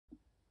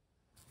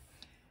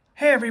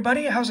Hey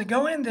everybody, how's it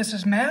going? This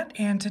is Matt,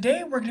 and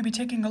today we're going to be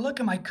taking a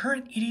look at my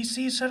current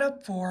EDC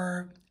setup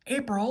for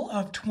April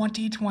of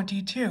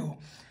 2022.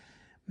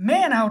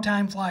 Man, how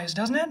time flies,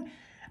 doesn't it?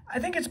 I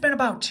think it's been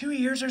about 2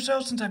 years or so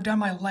since I've done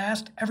my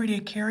last everyday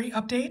carry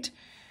update,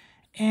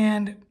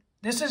 and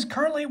this is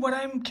currently what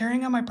I'm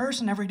carrying on my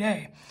person every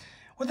day,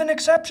 with an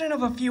exception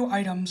of a few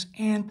items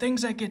and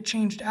things that get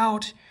changed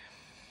out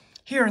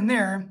here and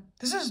there.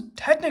 This is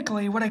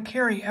technically what I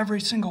carry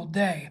every single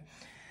day.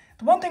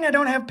 The one thing I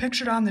don't have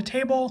pictured on the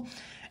table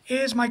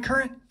is my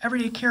current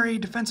everyday carry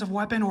defensive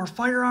weapon or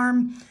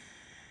firearm,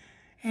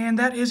 and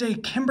that is a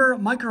Kimber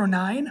Micro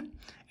 9,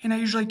 and I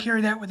usually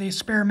carry that with a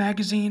spare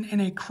magazine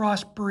and a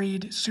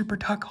crossbreed Super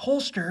Tuck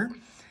holster.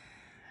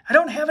 I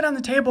don't have it on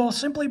the table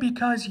simply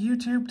because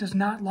YouTube does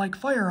not like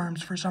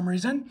firearms for some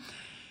reason,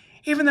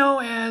 even though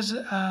as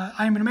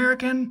I'm an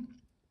American,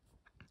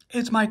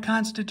 it's my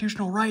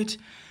constitutional right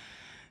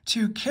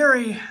to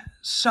carry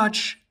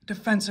such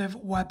defensive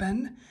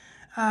weapon.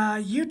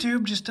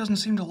 YouTube just doesn't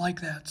seem to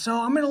like that.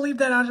 So I'm going to leave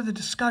that out of the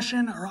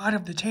discussion or out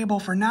of the table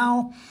for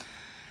now.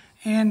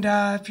 And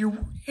if you're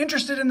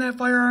interested in that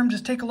firearm,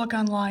 just take a look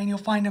online. You'll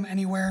find them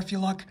anywhere if you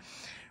look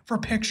for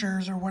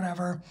pictures or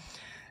whatever.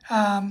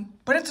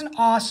 But it's an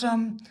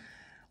awesome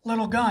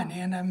little gun,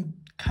 and I'm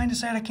kind of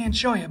sad I can't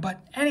show you. But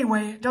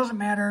anyway, it doesn't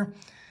matter.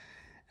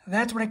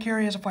 That's what I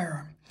carry as a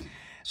firearm.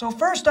 So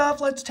first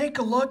off, let's take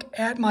a look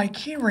at my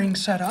keyring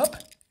setup.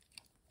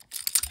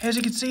 As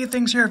you can see,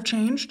 things here have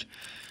changed.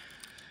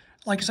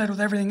 Like I said, with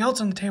everything else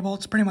on the table,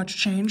 it's pretty much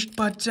changed,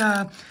 but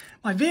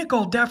my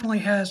vehicle definitely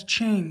has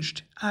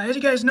changed. As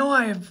you guys know,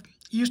 I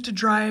used to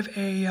drive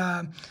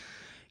a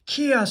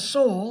Kia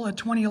Soul, a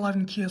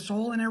 2011 Kia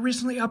Soul, and I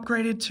recently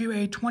upgraded to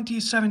a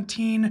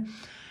 2017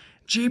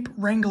 Jeep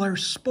Wrangler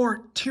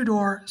Sport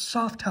 2-door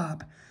soft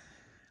top.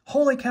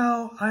 Holy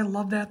cow, I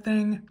love that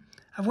thing.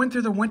 I've went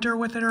through the winter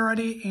with it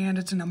already, and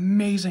it's an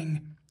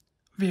amazing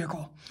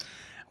vehicle.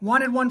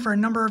 Wanted one for a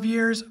number of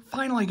years,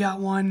 finally got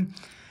one.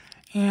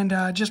 And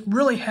just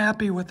really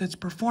happy with its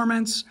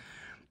performance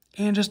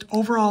and just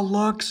overall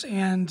looks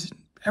and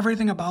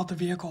everything about the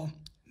vehicle.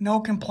 No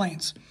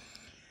complaints.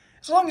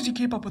 As long as you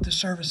keep up with the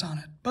service on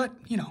it. But,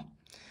 you know,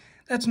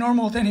 that's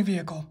normal with any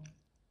vehicle.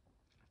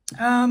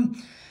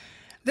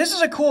 This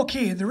is a cool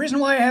key. The reason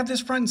why I have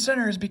this front and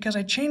center is because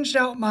I changed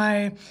out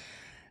my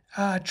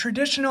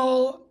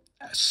traditional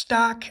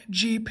stock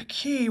Jeep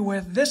key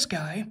with this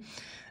guy.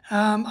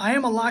 I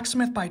am a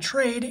locksmith by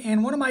trade,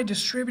 and one of my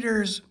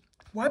distributors'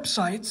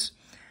 websites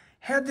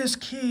had this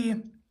key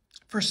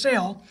for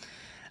sale.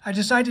 I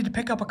decided to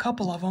pick up a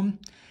couple of them,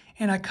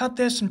 and I cut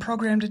this and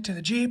programmed it to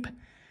the Jeep.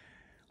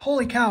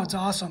 Holy cow, it's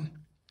awesome.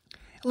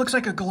 It looks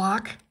like a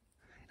Glock.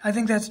 I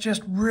think that's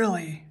just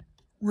really,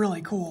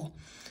 really cool.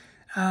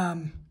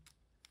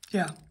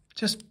 Yeah,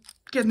 just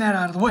getting that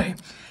out of the way.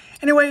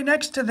 Anyway,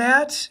 next to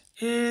that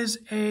is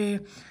a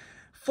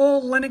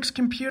full Linux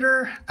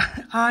computer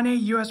on a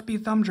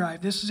USB thumb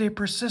drive. This is a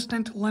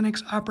persistent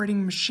Linux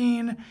operating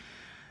machine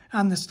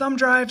on this thumb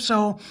drive,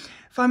 so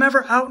if I'm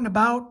ever out and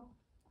about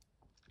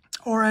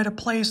or at a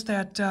place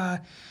that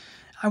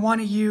I want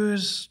to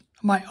use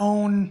my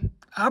own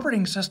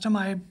operating system,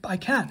 I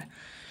can.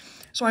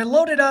 So I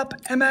loaded up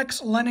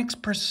MX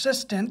Linux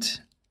Persistent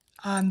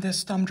on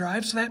this thumb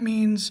drive, so that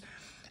means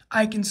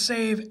I can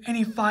save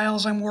any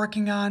files I'm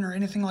working on or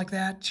anything like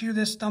that to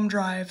this thumb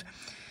drive,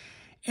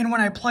 and when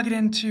I plug it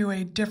into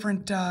a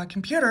different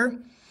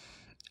computer,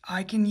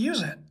 I can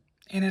use it,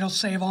 and it'll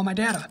save all my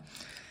data.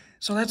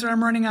 So that's what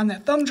I'm running on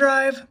that thumb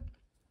drive,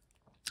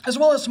 as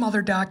well as some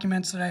other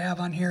documents that I have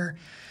on here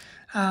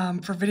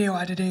for video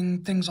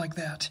editing, things like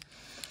that.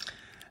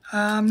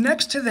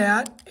 Next to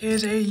that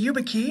is a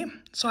YubiKey.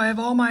 So I have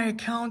all my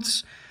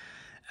accounts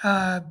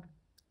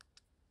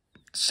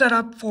set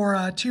up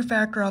for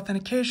two-factor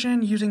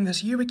authentication using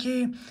this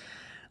YubiKey.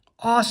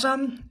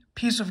 Awesome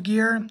piece of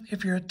gear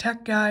if you're a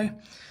tech guy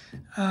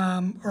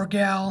or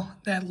gal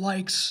that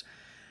likes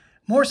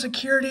more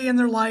security in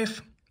their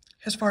life.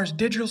 As far as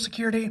digital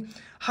security,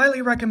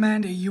 highly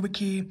recommend a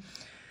YubiKey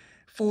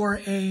for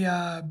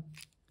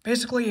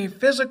basically a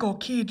physical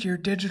key to your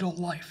digital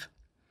life.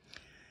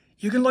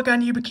 You can look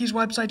on YubiKey's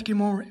website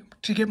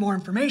to get more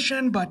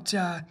information, but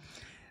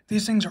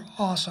these things are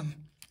awesome.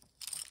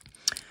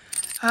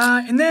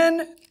 And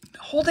then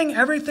holding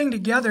everything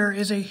together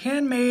is a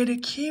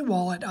handmade key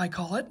wallet, I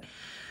call it.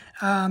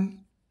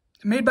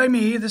 Made by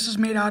me. This is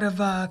made out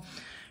of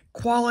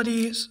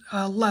quality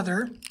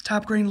leather,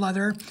 top grain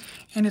leather,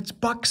 and it's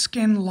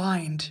buckskin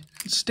lined,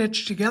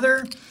 stitched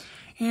together,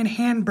 and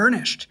hand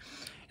burnished.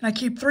 And I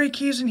keep 3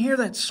 keys in here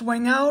that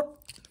swing out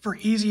for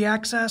easy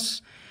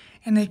access,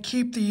 and they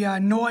keep the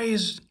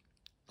noise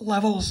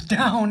levels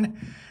down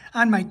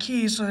on my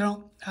keys so I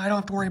don't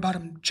have to worry about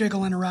them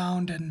jiggling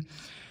around and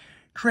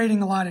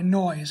creating a lot of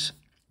noise.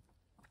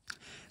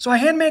 So I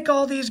hand make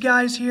all these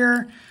guys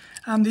here.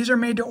 These are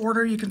made to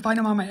order. You can find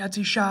them on my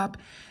Etsy shop.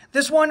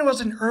 This one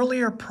was an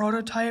earlier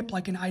prototype,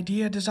 like an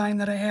idea design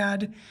that I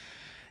had.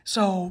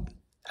 So,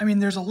 I mean,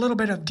 there's a little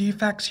bit of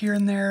defects here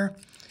and there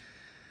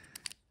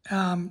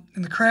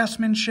in the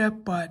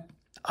craftsmanship, but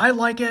I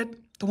like it.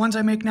 The ones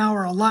I make now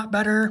are a lot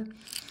better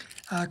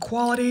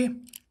quality.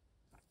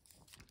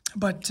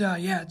 But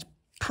yeah, it's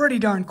pretty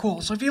darn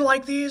cool. So if you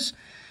like these,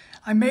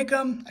 I make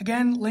them.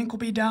 Again, link will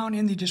be down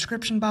in the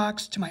description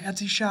box to my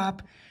Etsy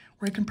shop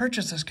where you can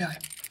purchase this guy.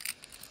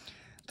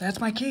 That's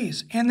my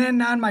keys. And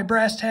then on my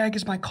brass tag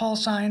is my call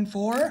sign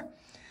for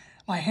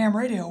my ham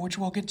radio, which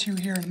we'll get to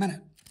here in a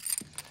minute.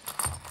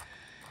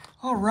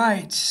 All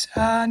right,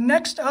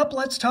 next up,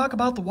 let's talk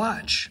about the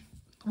watch.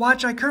 The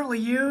watch I currently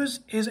use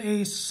is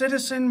a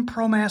Citizen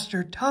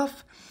ProMaster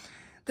Tough.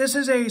 This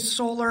is a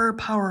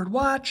solar-powered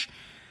watch,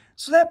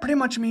 so that pretty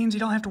much means you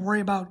don't have to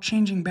worry about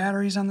changing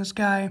batteries on this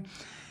guy.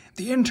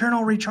 The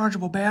internal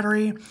rechargeable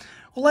battery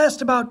will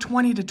last about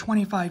 20 to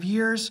 25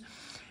 years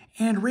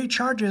and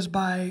recharges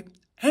by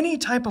any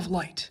type of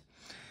light.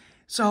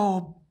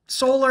 So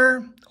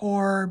solar,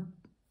 or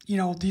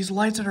these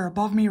lights that are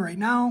above me right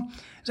now,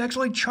 is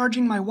actually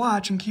charging my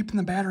watch and keeping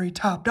the battery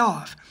topped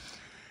off.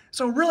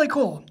 So really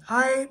cool.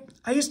 I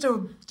used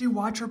to do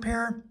watch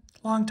repair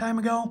a long time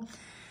ago,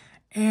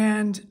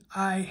 and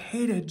I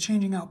hated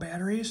changing out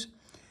batteries.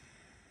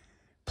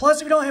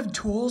 Plus, if you don't have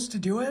tools to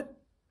do it,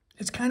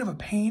 it's kind of a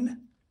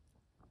pain.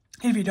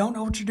 If you don't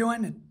know what you're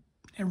doing,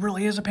 it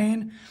really is a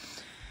pain.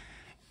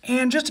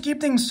 And just to keep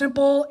things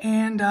simple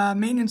and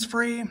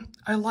maintenance-free,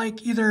 I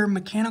like either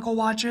mechanical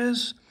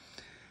watches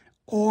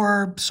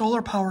or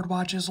solar-powered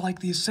watches like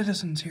these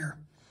Citizens here.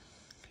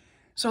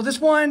 So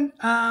this one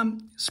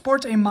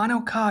sports a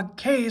monocog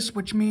case,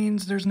 which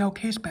means there's no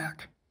case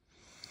back.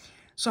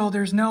 So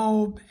there's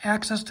no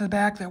access to the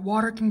back that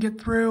water can get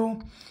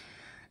through.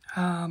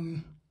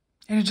 And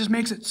it just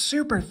makes it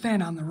super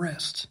thin on the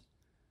wrist.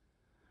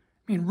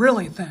 I mean,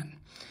 really thin.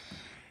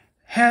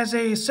 Has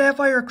a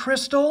sapphire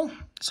crystal,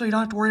 so you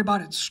don't have to worry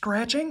about it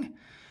scratching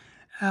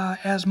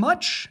as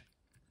much.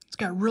 It's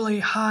got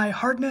really high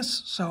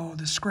hardness, so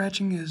the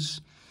scratching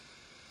is,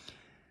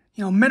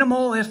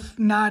 minimal, if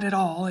not at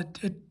all.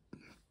 It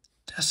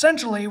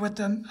essentially, with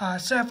the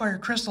sapphire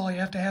crystal, you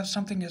have to have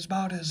something that's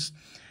about as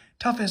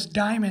tough as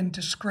diamond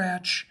to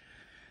scratch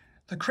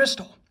the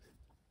crystal.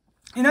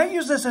 And I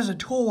use this as a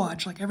tool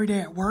watch, like every day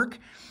at work.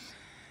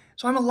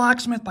 So I'm a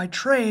locksmith by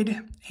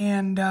trade,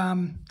 and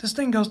this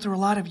thing goes through a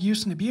lot of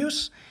use and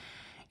abuse.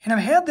 And I've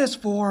had this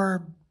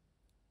for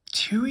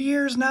 2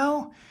 years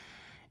now,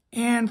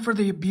 and for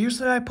the abuse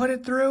that I put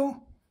it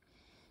through,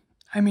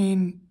 I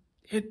mean,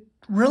 it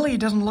really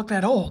doesn't look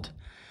that old.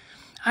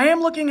 I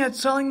am looking at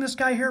selling this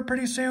guy here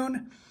pretty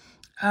soon,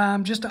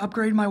 just to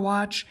upgrade my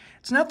watch.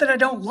 It's not that I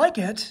don't like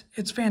it.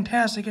 It's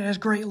fantastic. It has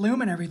great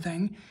lume and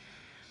everything.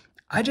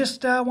 I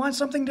just want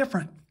something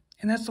different,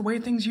 and that's the way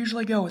things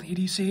usually go with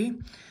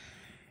EDC,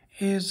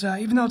 is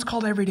even though it's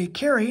called everyday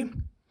carry,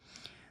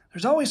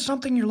 there's always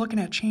something you're looking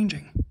at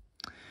changing.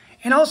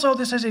 And also,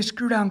 this has a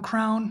screw-down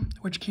crown,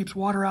 which keeps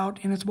water out,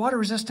 and it's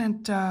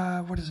water-resistant,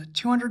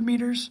 200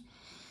 meters?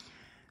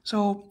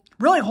 So,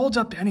 really holds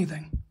up to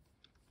anything.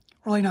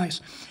 Really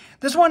nice.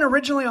 This one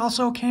originally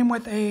also came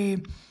with a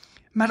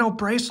metal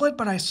bracelet,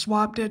 but I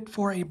swapped it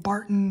for a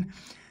Barton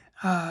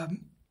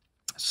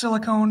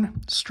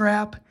silicone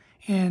strap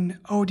in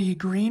OD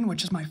green,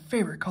 which is my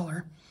favorite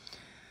color.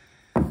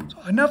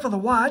 So, enough of the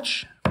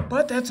watch,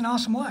 but that's an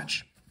awesome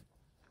watch.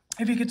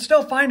 If you could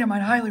still find them,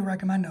 I'd highly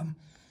recommend them.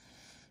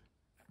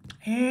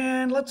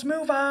 And let's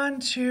move on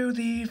to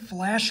the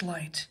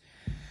flashlight.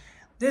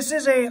 This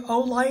is a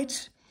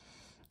Olight.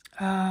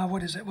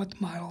 What is it? What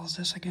model is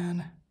this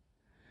again?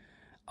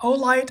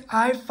 Olight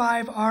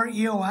i5R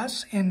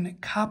EOS in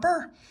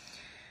copper.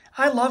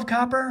 I love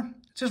copper.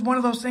 It's just one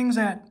of those things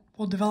that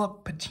will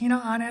develop patina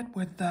on it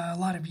with a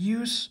lot of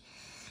use.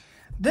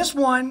 This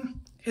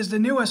one is the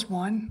newest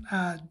one,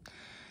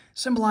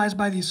 symbolized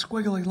by these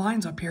squiggly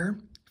lines up here,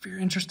 if you're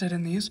interested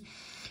in these.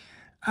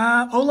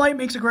 Olight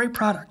makes a great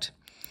product.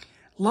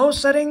 Low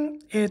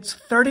setting, it's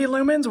 30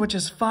 lumens, which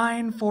is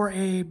fine for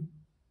a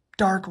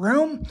dark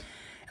room.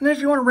 And then if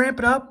you want to ramp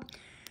it up,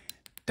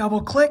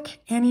 double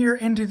click and you're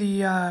into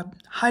the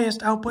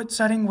highest output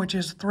setting, which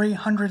is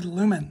 300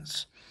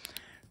 lumens.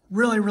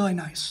 Really, really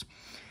nice.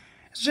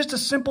 It's just a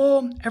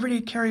simple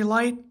everyday carry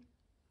light.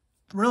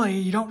 Really,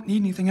 you don't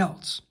need anything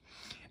else.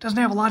 It doesn't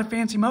have a lot of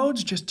fancy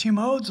modes, just 2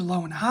 modes,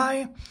 low and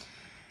high,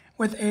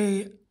 with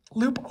a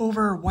loop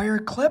over wire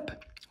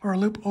clip or a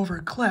loop over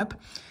clip.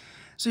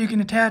 So you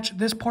can attach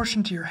this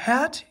portion to your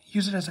hat,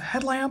 use it as a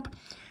headlamp,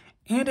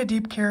 and a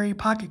deep carry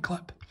pocket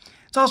clip.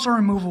 It's also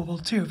removable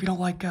too if you don't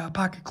like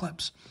pocket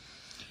clips.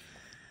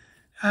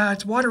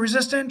 It's water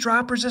resistant,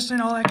 drop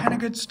resistant, all that kind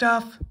of good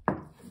stuff.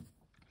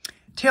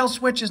 Tail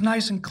switch is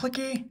nice and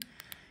clicky.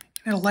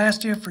 It'll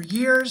last you for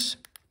years.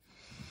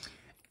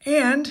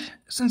 And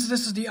since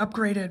this is the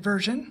upgraded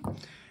version,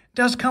 it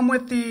does come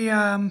with the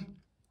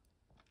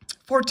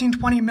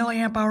 1420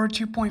 milliamp hour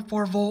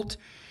 2.4 volt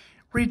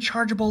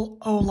rechargeable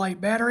Olight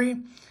battery.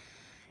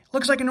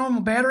 Looks like a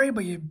normal battery,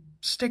 but you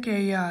stick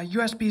a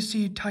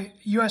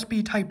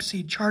USB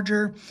Type-C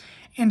charger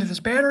into this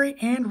battery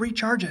and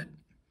recharge it.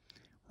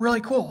 Really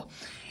cool.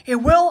 It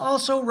will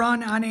also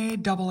run on a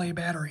AA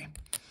battery.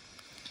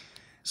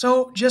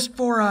 So just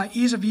for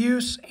ease of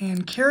use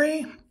and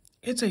carry,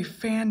 it's a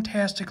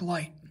fantastic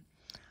light.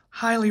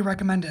 Highly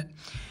recommend it.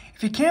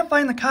 If you can't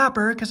find the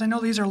copper, because I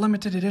know these are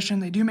limited edition,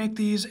 they do make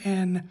these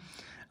in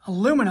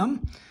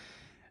aluminum,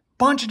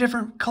 bunch of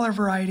different color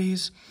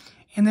varieties,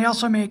 and they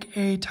also make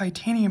a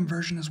titanium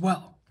version as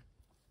well.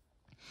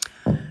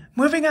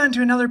 Moving on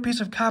to another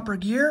piece of copper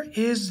gear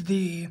is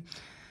the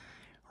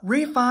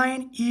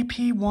Refine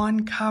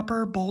EP1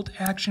 Copper Bolt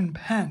Action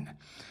Pen.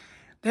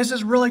 This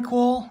is really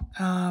cool,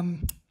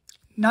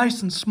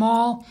 nice and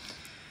small.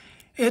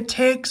 It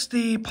takes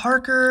the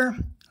Parker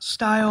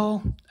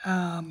style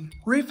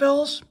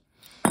refills.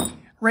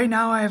 Right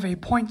now I have a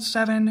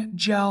 0.7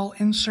 gel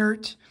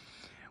insert,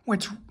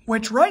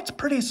 which writes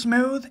pretty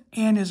smooth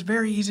and is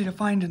very easy to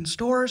find in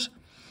stores.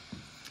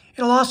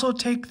 It'll also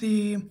take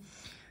the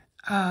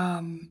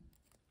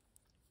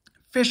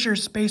Fisher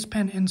Space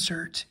Pen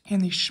insert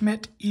and the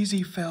Schmidt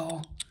Easy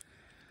Fill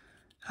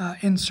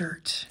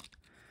insert.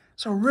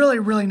 So really,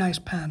 really nice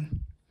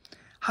pen.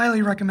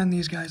 Highly recommend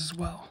these guys as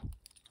well.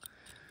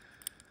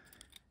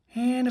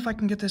 And if I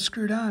can get this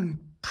screwed on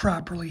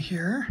properly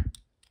here.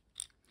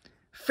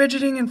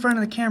 Fidgeting in front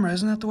of the camera,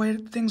 isn't that the way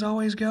things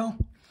always go?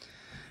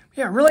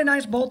 Yeah, really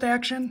nice bolt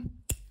action.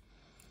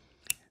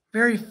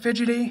 Very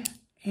fidgety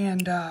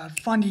and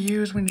fun to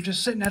use when you're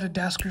just sitting at a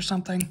desk or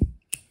something.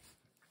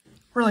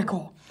 Really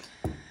cool.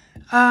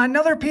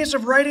 Another piece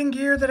of writing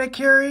gear that I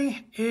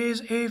carry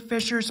is a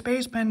Fisher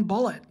Space Pen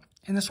Bullet,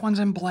 and this one's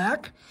in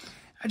black.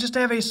 I just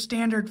have a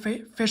standard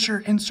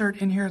Fisher insert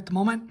in here at the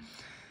moment.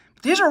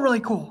 These are really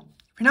cool.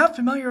 If you're not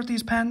familiar with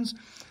these pens,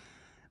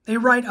 they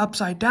write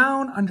upside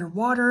down,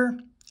 underwater,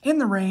 in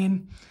the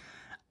rain,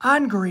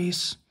 on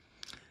grease,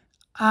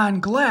 on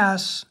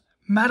glass,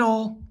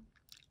 metal,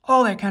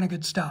 all that kind of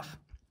good stuff.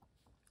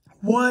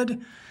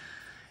 Wood,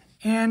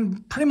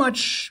 and pretty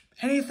much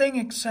anything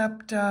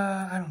except,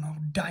 I don't know,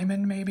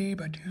 diamond maybe,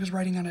 but who's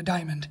writing on a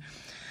diamond?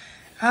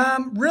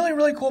 Really,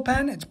 really cool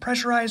pen. It's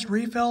pressurized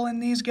refill in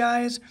these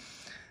guys.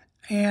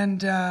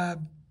 And,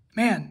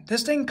 man,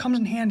 this thing comes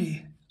in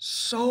handy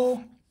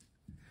so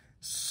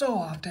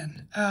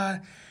often.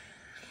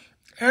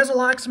 As a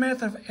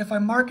locksmith, if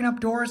I'm marking up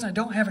doors and I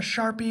don't have a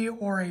Sharpie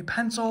or a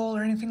pencil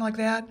or anything like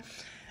that,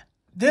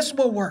 this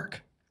will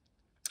work.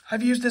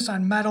 I've used this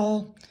on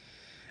metal,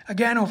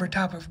 again, over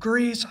top of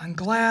grease, on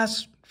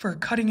glass, for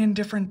cutting in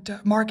different,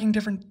 marking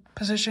different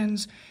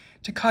positions,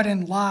 to cut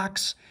in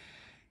locks.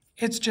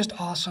 It's just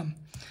awesome.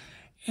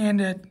 And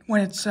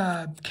when it's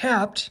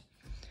kept,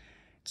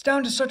 it's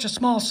down to such a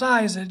small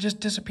size that it just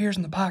disappears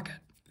in the pocket.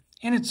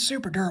 And it's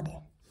super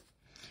durable.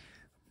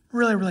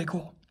 Really, really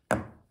cool.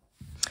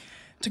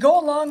 To go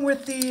along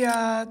with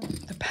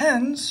the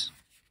pens,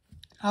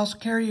 I also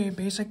carry a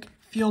basic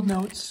Field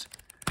Notes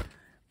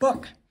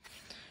book.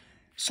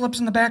 Slips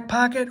in the back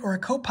pocket or a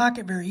coat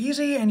pocket, very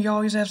easy, and you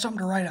always have something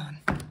to write on.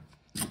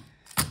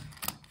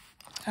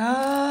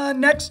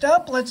 Next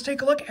up, let's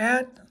take a look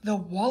at the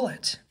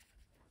wallet.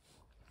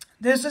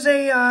 This is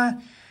a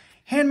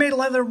handmade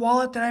leather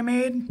wallet that I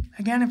made.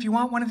 Again, if you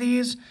want one of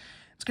these,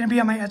 it's going to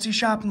be on my Etsy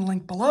shop in the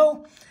link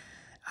below.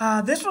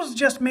 This was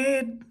just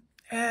made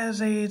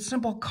as a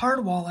simple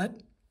card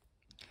wallet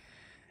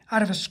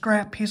out of a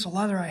scrap piece of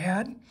leather I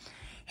had.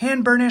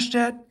 Hand burnished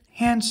it,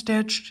 hand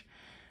stitched,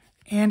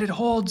 and it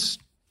holds,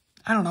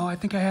 I don't know, I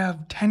think I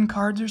have 10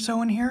 cards or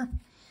so in here.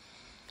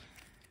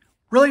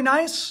 Really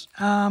nice,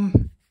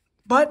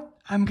 but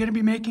I'm going to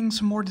be making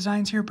some more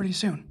designs here pretty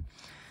soon.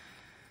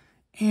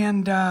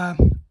 And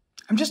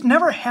I'm just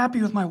never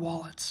happy with my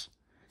wallets.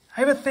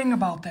 I have a thing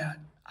about that.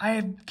 I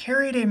have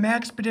carried a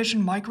Maxpedition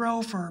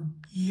Micro for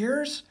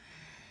years.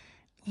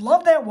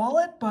 Love that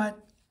wallet, but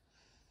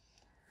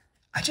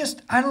I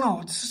don't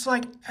know. It's just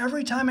like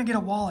every time I get a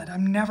wallet,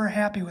 I'm never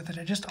happy with it.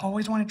 I just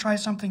always want to try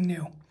something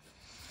new.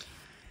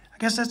 I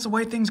guess that's the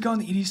way things go in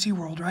the EDC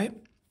world, right?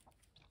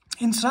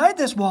 Inside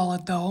this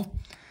wallet, though,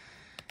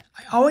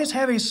 I always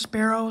have a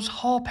Sparrows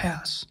Hall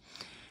Pass.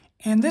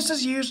 And this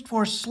is used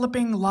for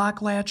slipping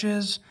lock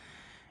latches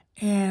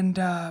and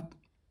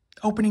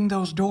opening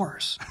those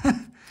doors.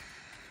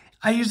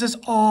 I use this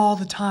all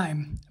the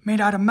time.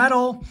 Made out of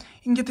metal.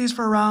 You can get these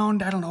for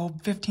around, I don't know,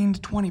 15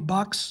 to 20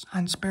 bucks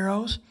on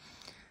Sparrows.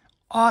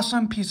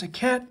 Awesome piece of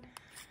kit.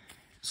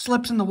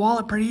 Slips in the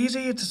wallet pretty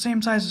easy. It's the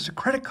same size as a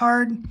credit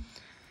card.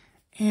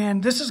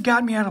 And this has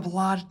got me out of a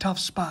lot of tough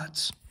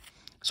spots.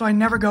 So I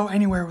never go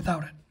anywhere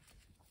without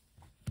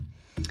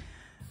it.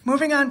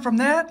 Moving on from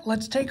that,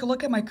 let's take a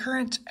look at my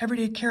current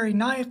everyday carry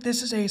knife.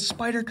 This is a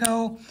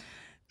Spyderco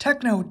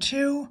Techno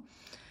 2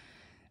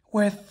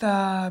 with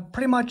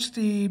pretty much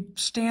the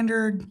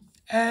standard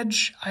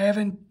edge. I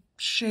haven't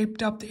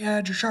shaped up the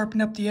edge or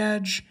sharpened up the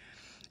edge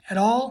at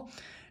all.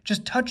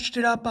 Just touched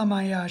it up on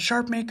my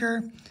Sharp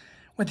Maker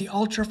with the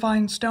ultra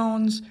fine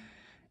stones,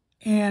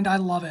 and I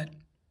love it.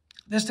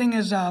 This thing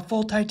is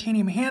full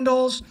titanium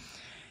handles,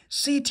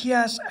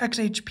 CTS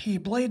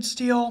XHP blade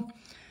steel,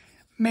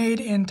 made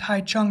in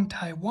Taichung,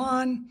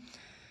 Taiwan.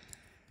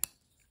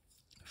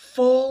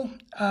 Full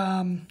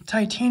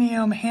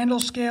titanium handle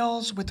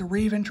scales with the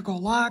Reeve integral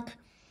lock.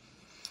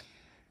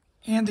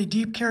 and the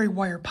deep carry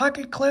wire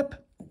pocket clip.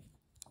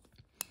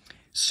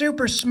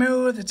 Super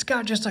smooth. It's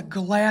got just a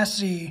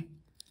glassy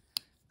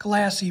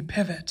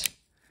pivot.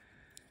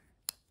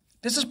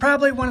 This is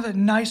probably one of the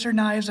nicer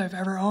knives I've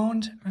ever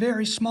owned.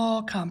 Very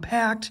small,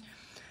 compact,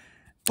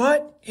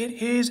 but it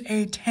is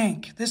a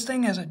tank. This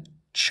thing has a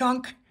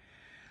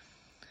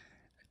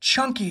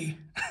chunky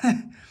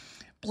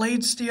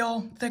blade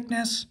steel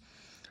thickness.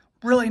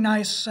 Really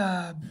nice,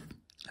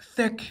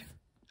 thick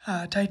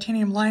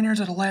titanium liners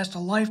that'll last a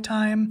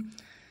lifetime.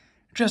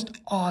 Just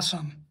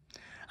awesome.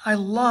 I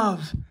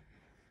love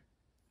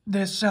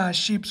this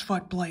sheep's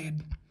foot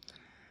blade.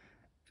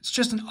 It's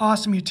just an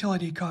awesome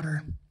utility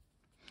cutter.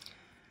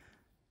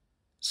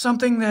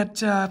 Something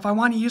that if I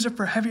want to use it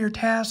for heavier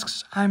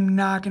tasks, I'm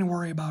not going to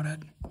worry about it.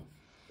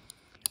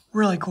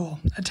 Really cool.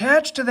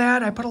 Attached to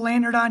that, I put a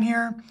lanyard on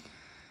here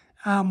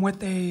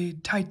with a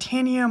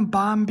titanium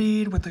bomb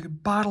bead with a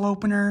bottle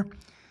opener.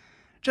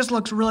 Just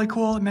looks really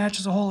cool. It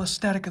matches the whole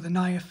aesthetic of the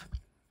knife.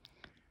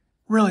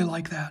 Really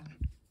like that.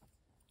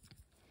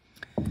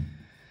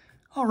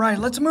 All right,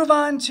 let's move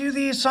on to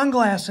the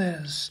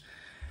sunglasses.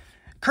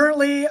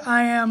 Currently,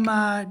 I am,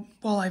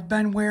 I've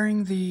been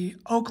wearing the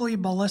Oakley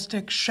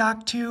Ballistic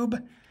Shock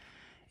Tube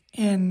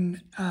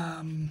in,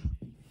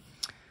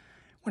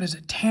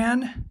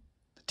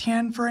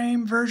 tan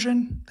frame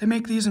version. They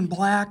make these in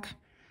black,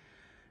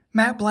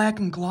 matte black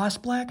and gloss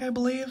black, I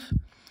believe.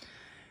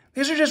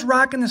 These are just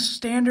rocking the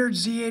standard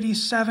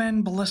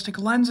Z87 ballistic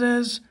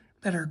lenses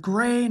that are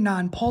gray,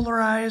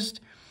 non-polarized,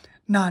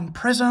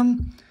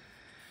 non-prism,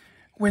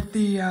 with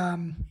the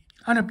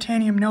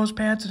unobtainium nose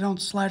pads that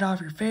don't slide off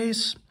your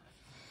face.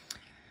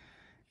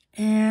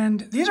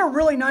 And these are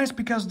really nice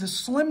because the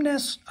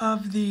slimness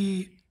of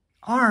the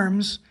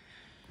arms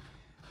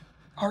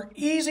are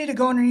easy to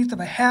go underneath of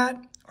a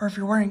hat, or if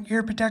you're wearing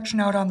ear protection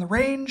out on the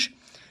range,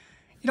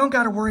 you don't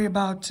got to worry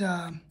about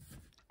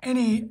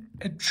any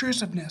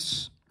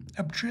obtrusiveness.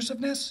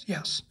 Obtrusiveness?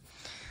 Yes.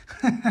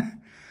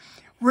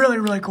 Really,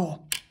 really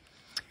cool.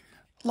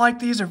 Like,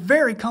 these are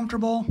very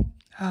comfortable.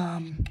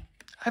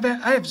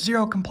 I have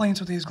zero complaints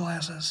with these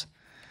glasses.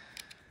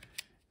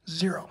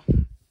 Zero.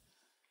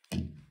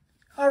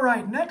 All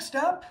right, next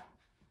up,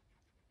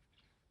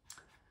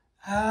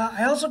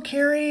 I also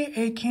carry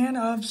a can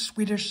of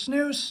Swedish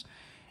snus.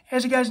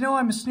 As you guys know,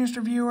 I'm a snus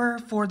reviewer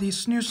for the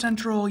Snus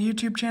Central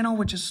YouTube channel,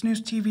 which is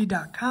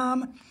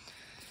snustv.com.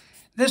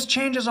 This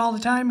changes all the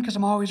time because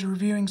I'm always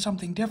reviewing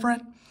something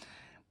different.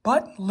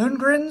 But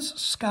Lundgren's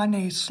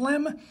Skåne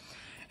Slim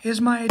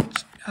is my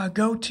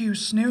go-to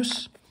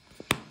snus.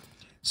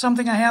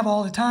 Something I have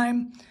all the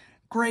time.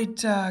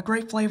 Great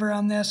flavor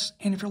on this.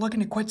 And if you're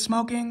looking to quit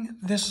smoking,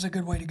 this is a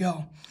good way to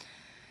go.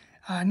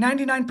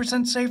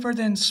 99% safer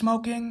than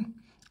smoking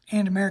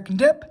and American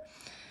Dip.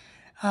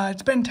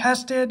 It's been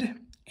tested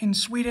in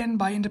Sweden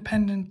by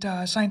independent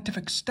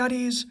scientific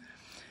studies.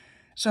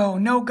 So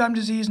no gum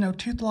disease, no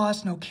tooth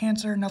loss, no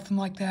cancer, nothing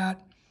like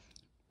that.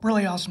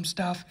 Really awesome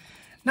stuff.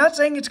 Not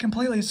saying it's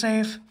completely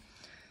safe,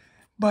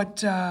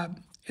 but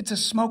it's a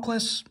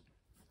smokeless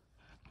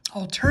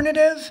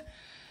alternative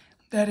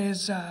that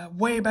is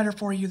way better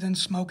for you than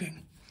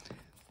smoking.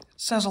 It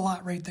says a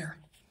lot right there.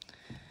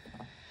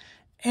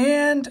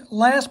 And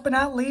last but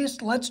not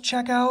least, let's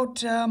check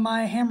out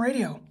my ham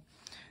radio.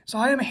 So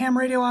I am a ham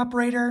radio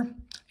operator,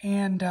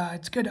 and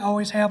it's good to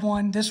always have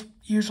one. This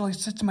usually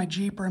sits in my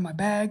Jeep or in my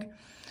bag,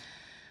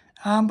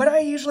 but I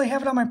usually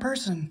have it on my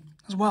person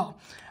as well.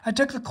 I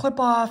took the clip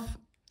off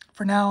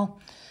for now,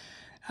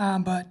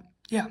 but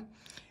yeah,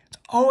 it's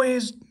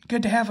always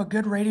good to have a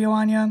good radio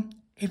on you.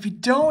 If you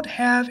don't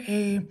have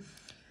a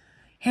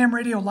ham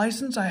radio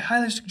license, I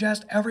highly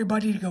suggest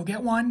everybody to go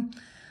get one.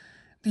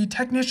 The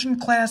technician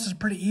class is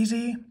pretty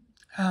easy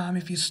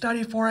if you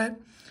study for it,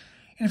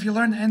 and if you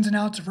learn the ins and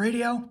outs of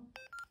radio.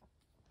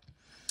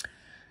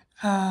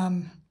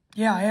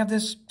 Yeah, I have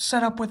this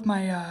set up with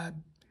my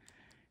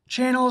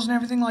channels and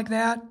everything like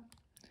that.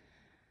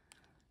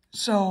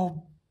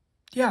 So,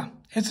 yeah,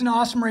 it's an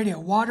awesome radio.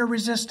 Water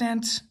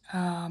resistant.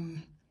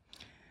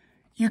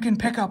 You can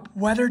pick up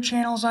weather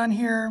channels on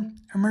here,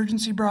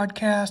 emergency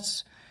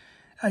broadcasts.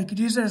 You could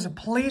use it as a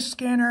police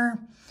scanner.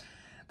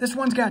 This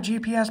one's got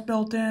GPS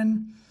built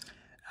in.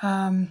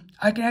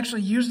 I can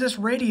actually use this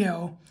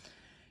radio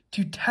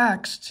to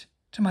text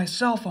to my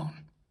cell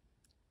phone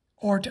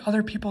or to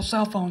other people's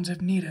cell phones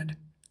if needed,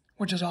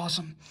 which is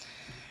awesome.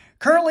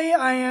 Currently,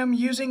 I am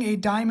using a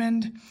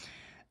Diamond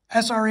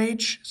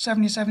SRH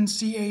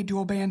 77CA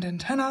dual band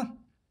antenna.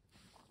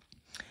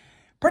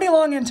 Pretty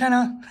long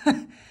antenna,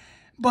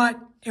 but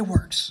it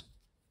works.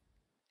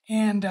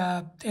 And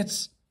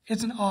it's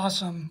an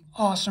awesome,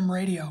 awesome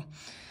radio.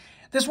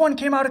 This one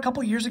came out a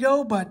couple years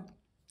ago, but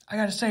I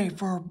gotta say,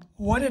 for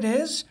what it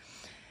is,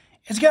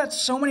 it's got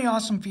so many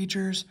awesome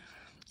features.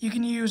 You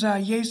can use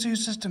Yaesu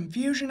System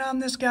Fusion on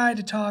this guy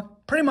to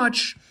talk pretty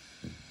much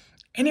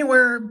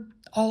anywhere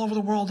all over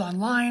the world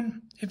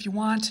online if you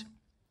want.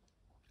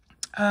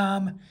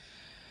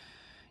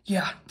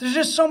 Yeah, there's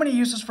just so many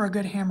uses for a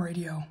good ham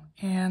radio.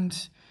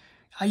 And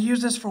I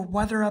use this for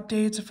weather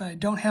updates if I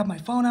don't have my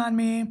phone on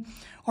me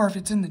or if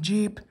it's in the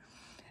Jeep.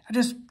 I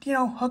just,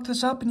 hook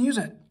this up and use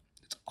it.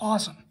 It's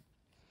awesome.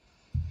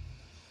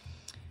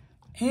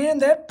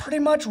 And that pretty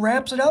much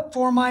wraps it up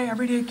for my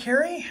everyday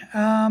carry.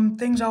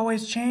 Things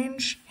always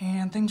change,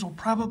 and things will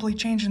probably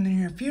change in the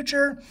near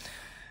future.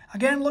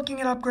 Again, looking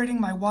at upgrading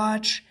my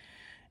watch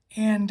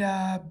and,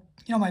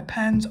 my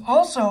pens.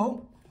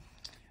 Also,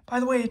 by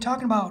the way,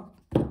 talking about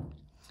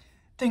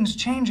things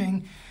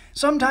changing,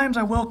 sometimes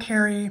I will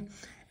carry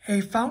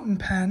a fountain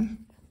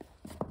pen.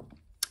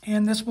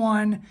 And this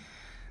one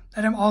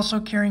that I'm also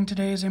carrying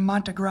today is a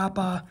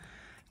Montegrappa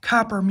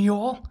Copper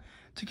Mule,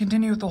 to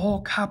continue with the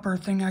whole copper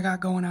thing I got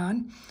going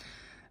on.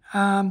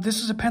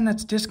 This is a pen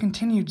that's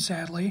discontinued,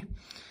 sadly.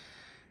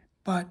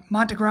 But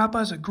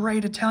Montegrappa is a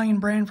great Italian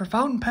brand for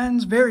fountain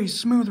pens, very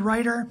smooth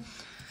writer.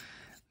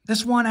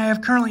 This one I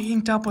have currently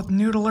inked up with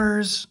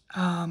Noodler's,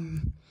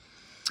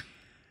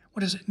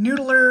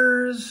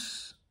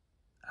 Noodler's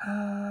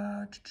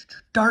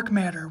Dark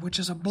Matter, which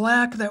is a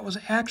black that was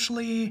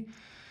actually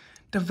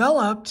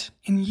developed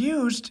and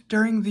used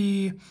during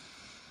the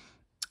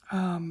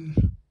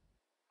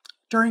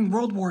during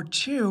World War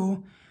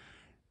II,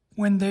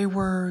 when they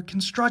were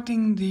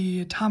constructing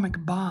the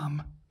atomic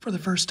bomb for the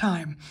first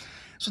time.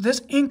 So this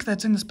ink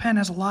that's in this pen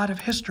has a lot of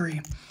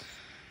history.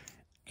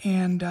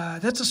 And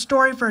that's a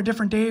story for a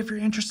different day if you're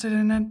interested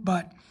in it.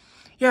 But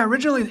yeah,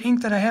 originally the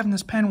ink that I have in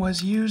this pen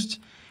was used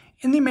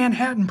in the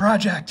Manhattan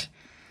Project.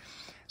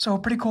 So a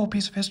pretty cool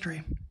piece of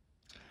history.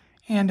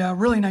 And a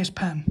really nice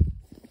pen.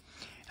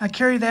 I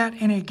carry that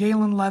in a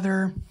Galen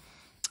leather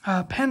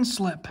pen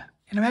slip.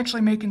 And I'm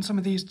actually making some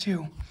of these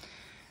too.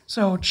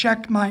 So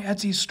check my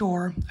Etsy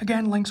store.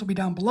 Again, links will be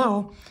down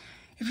below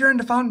if you're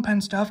into fountain pen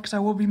stuff, because I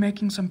will be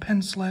making some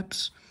pen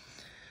slips,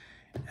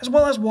 as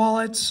well as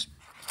wallets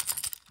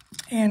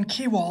and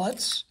key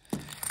wallets,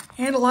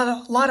 and a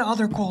lot of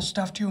other cool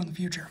stuff too in the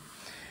future.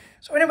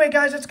 So anyway,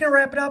 guys, that's going to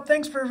wrap it up.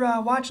 Thanks for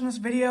watching this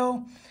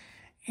video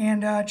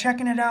and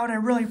checking it out. I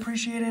really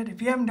appreciate it.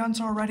 If you haven't done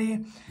so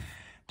already,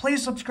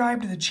 please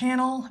subscribe to the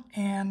channel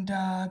and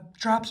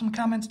drop some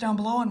comments down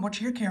below on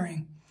what you're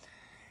carrying.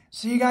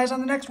 See you guys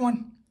on the next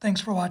one. Thanks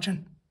for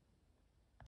watching.